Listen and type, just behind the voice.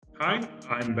Hi,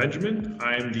 I'm Benjamin.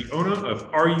 I'm the owner of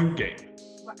RU Game.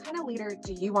 What kind of leader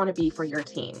do you want to be for your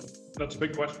team? That's a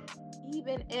big question.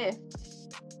 Even if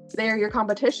they're your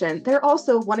competition, they're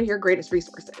also one of your greatest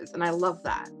resources. And I love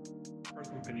that.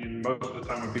 Personal opinion, most of the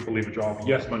time when people leave a job,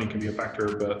 yes, money can be a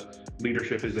factor, but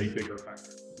leadership is a bigger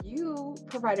factor. You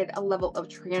provided a level of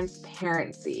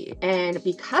transparency. And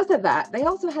because of that, they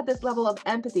also had this level of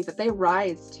empathy that they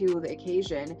rise to the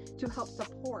occasion to help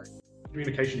support.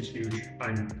 Communication is huge.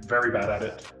 I'm very bad at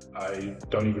it. I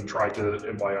don't even try to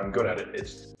imply I'm good at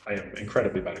it. I am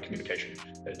incredibly bad at communication.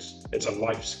 It's a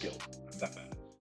life skill. I'm that bad.